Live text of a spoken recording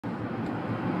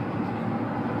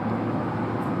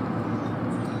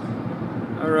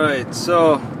Alright,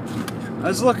 so I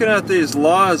was looking at these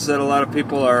laws that a lot of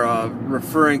people are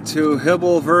referring to.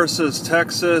 Hibble versus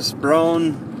Texas,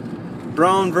 Brown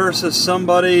versus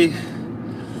somebody,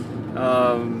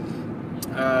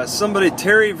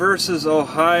 Terry versus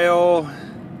Ohio.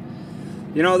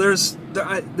 You know,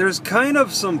 there's kind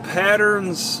of some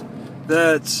patterns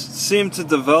that seem to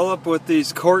develop with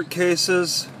these court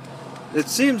cases. It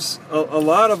seems a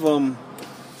lot of them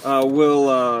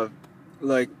will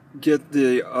like get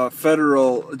the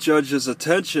federal judge's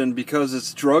attention because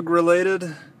it's drug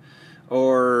related,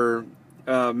 or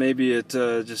maybe it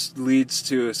just leads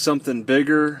to something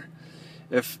bigger.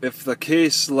 If the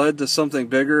case led to something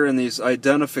bigger and these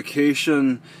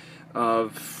identification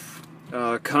of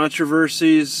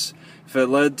controversies, if it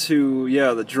led to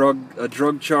a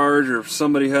drug charge, or if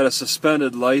somebody had a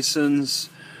suspended license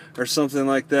or something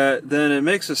like that, then it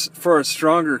makes us for a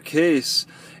stronger case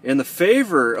in the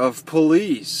favor of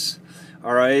police.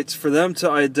 All right, for them to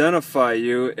identify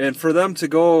you and for them to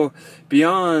go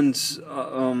beyond,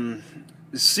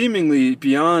 seemingly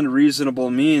beyond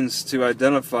reasonable means to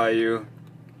identify you,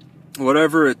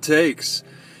 whatever it takes.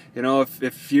 You know,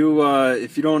 if you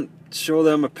don't show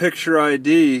them a picture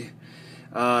ID,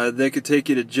 they could take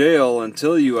you to jail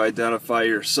until you identify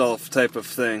yourself, type of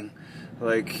thing.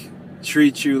 Like,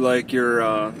 treat you like you're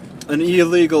an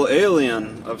illegal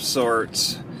alien of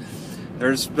sorts.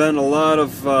 There's been a lot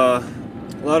of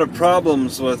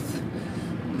problems with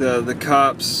the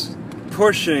cops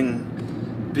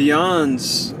pushing beyond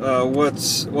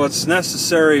what's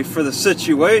necessary for the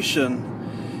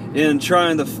situation in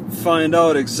trying to find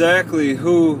out exactly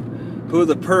who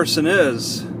the person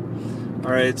is.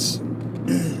 All right,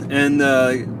 and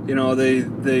you know,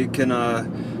 they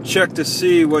can check to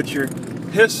see what your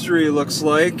history looks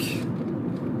like,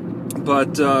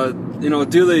 but you know,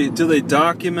 do they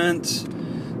document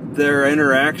their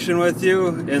interaction with you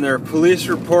in their police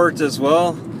report as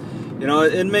well? You know,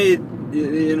 it may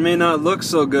not look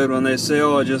so good when they say,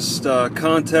 oh, I just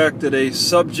contacted a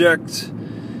subject,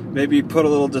 maybe put a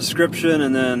little description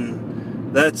and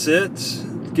then that's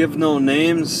it, give no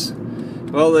names.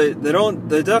 Well, they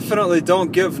definitely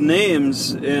don't give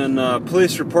names in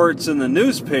police reports in the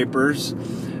newspapers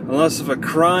unless if a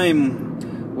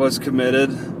crime was committed.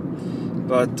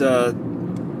 But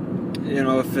you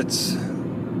know, if it's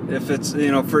you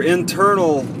know, for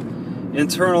internal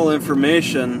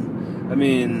information, I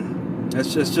mean,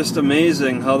 it's just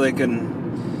amazing how they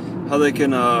can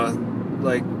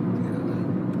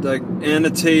like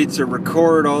annotate or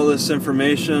record all this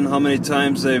information, how many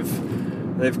times they've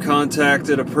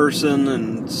contacted a person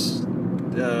and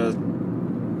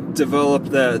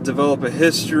develop a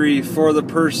history for the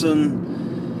person.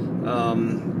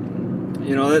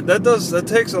 You know, that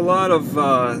takes a lot of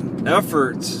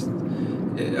effort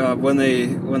when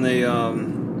they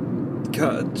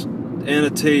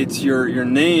annotate your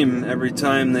name every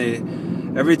time they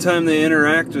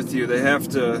interact with you. They have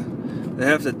to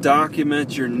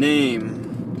document your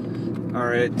name. All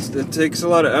right, it takes a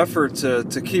lot of effort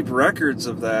to keep records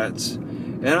of that,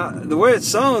 and the way it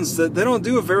sounds, that they don't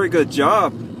do a very good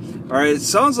job. All right, it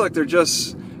sounds like they're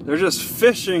just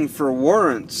fishing for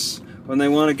warrants when they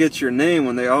want to get your name.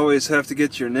 When they always have to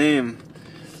get your name,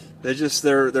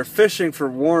 they're fishing for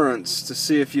warrants to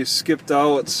see if you skipped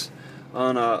out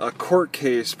on a court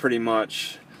case, pretty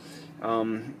much.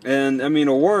 And I mean,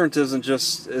 a warrant it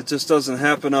just doesn't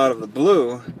happen out of the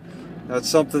blue. That's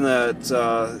something that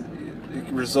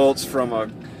results from a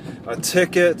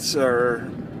ticket or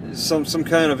some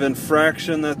kind of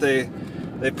infraction that they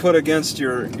put against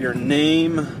your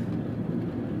name.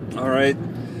 All right,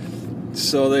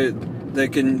 so they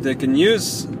can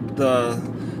use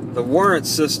the warrant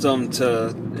system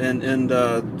to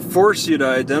force you to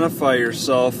identify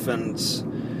yourself and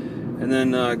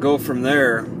then go from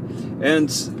there. And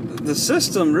the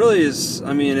system really is,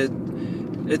 I mean,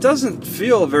 it doesn't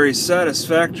feel very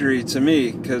satisfactory to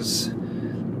me, because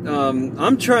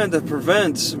I'm trying to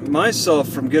prevent myself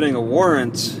from getting a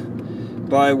warrant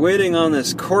by waiting on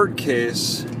this court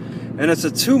case, and it's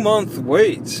a 2-month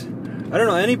wait. I don't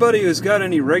know, anybody who's got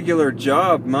any regular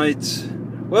job might,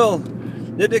 well,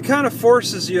 it kind of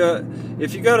forces you,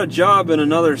 if you got a job in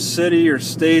another city or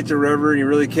state or wherever and you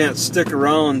really can't stick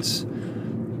around,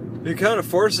 it kind of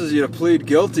forces you to plead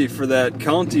guilty for that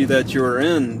county that you were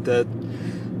in, that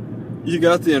you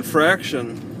got the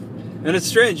infraction. And it's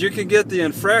strange, you can get the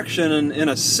infraction in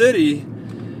a city,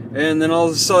 and then all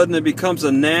of a sudden it becomes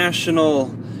a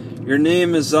national, your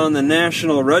name is on the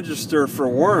national register for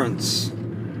warrants.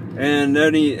 And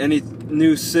any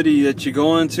new city that you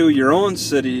go into, your own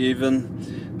city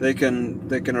even, they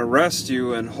can arrest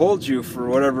you and hold you for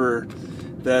whatever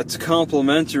that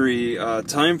complimentary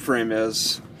time frame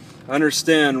is. I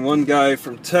understand one guy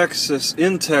from Texas,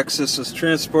 in Texas, was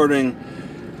transporting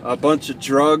a bunch of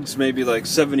drugs, maybe like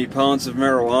 70 pounds of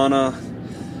marijuana,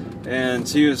 and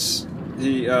he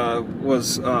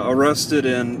was arrested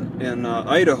in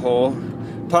Idaho,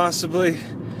 possibly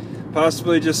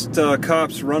just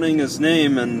cops running his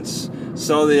name and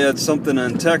saw they had something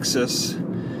in Texas,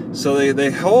 so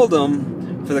they hold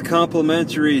him for the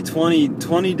complimentary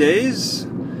 20 days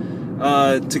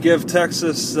to give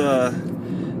Texas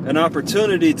an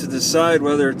opportunity to decide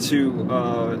whether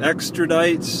to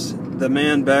extradite the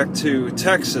man back to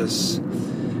Texas.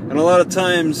 And a lot of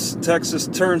times Texas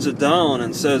turns it down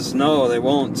and says no, they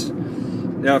won't.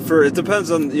 Yeah, it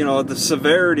depends on, you know, the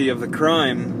severity of the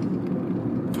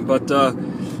crime. But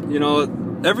you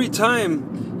know, every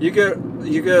time you get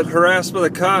harassed by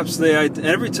the cops,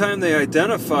 every time they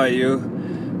identify you,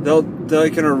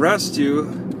 they can arrest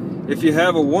you if you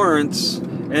have a warrant.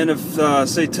 And if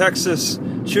say Texas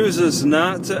chooses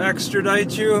not to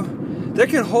extradite you, they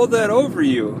can hold that over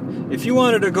you. If you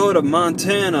wanted to go to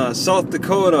Montana, South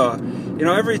Dakota, you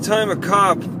know, every time a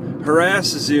cop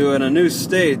harasses you in a new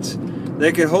state,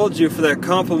 they can hold you for that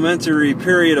complimentary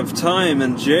period of time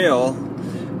in jail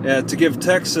to give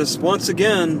Texas, once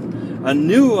again, a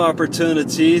new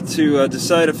opportunity to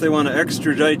decide if they want to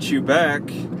extradite you back.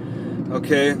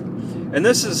 Okay, and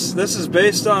this is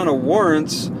based on a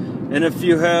warrant. And if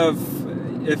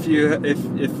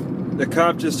the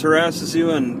cop just harasses you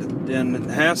and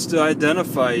has to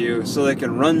identify you so they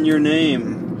can run your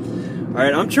name. All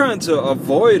right, I'm trying to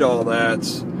avoid all that.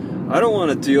 I don't want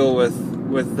to deal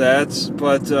with that,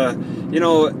 but you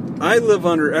know, I live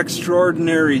under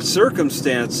extraordinary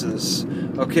circumstances.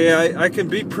 Okay, I can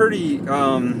be pretty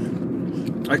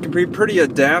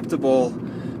adaptable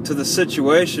to the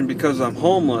situation because I'm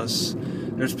homeless.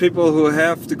 There's people who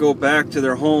have to go back to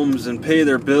their homes and pay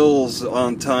their bills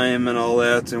on time and all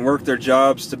that, and work their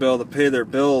jobs to be able to pay their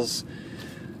bills.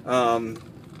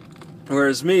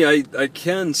 Whereas me, I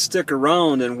can stick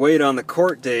around and wait on the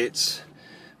court dates.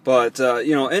 But,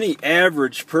 you know, any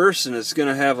average person is going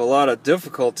to have a lot of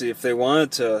difficulty if they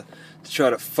wanted to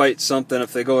try to fight something.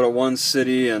 If they go to one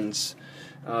city and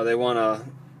they want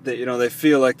to, you know, they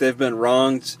feel like they've been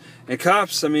wronged. And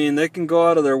cops, I mean, they can go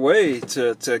out of their way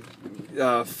to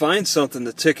find something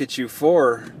to ticket you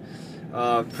for,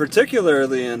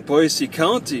 particularly in Boise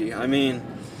County. I mean,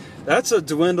 that's a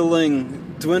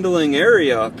dwindling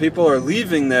area. People are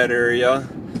leaving that area,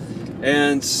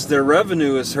 and their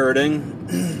revenue is hurting.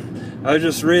 I was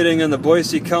just reading in the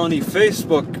Boise County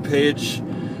Facebook page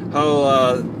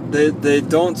how they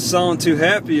don't sound too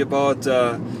happy about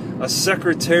a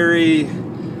secretary.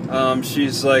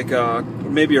 She's like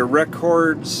maybe a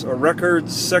records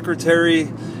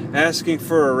secretary asking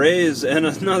for a raise, and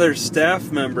another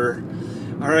staff member.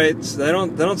 All right, they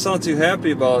don't sound too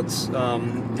happy about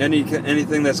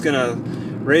anything that's going to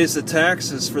raise the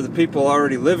taxes for the people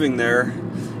already living there,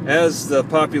 as the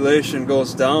population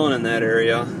goes down in that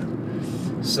area.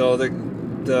 So the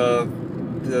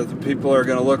people are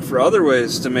going to look for other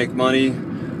ways to make money,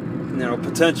 you know,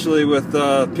 potentially with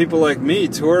people like me,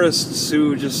 tourists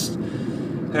who just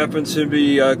happen to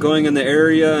be going in the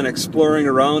area and exploring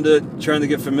around it, trying to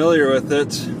get familiar with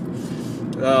it.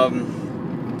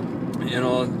 You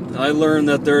know, I learned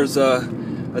that there's a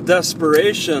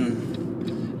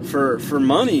desperation for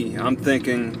money. I'm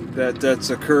thinking that's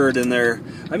occurred in there.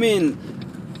 I mean,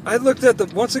 I looked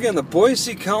at once again the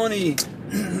Boise County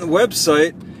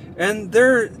website, and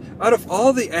there, out of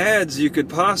all the ads you could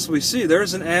possibly see,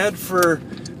 there's an ad for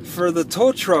the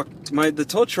tow truck, the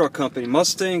tow truck company,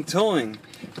 Mustang Towing.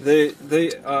 They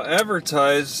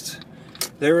advertised.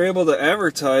 They were able to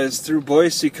advertise through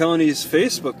Boise County's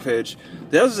Facebook page.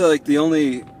 That was like the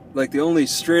only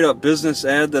straight up business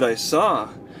ad that I saw.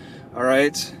 All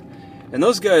right, and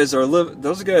those guys are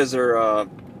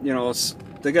you know,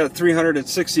 they got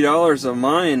 $360 of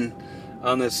mine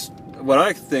on this, what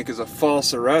I think is a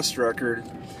false arrest record,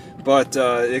 but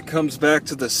it comes back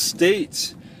to the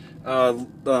state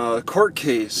court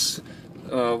case,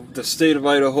 the state of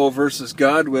Idaho versus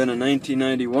Godwin in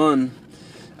 1991,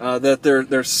 that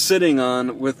they're sitting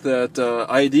on with that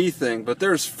ID thing. But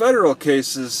there's federal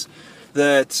cases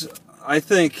that I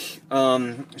think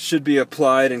should be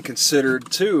applied and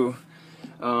considered too,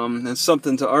 and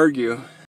something to argue.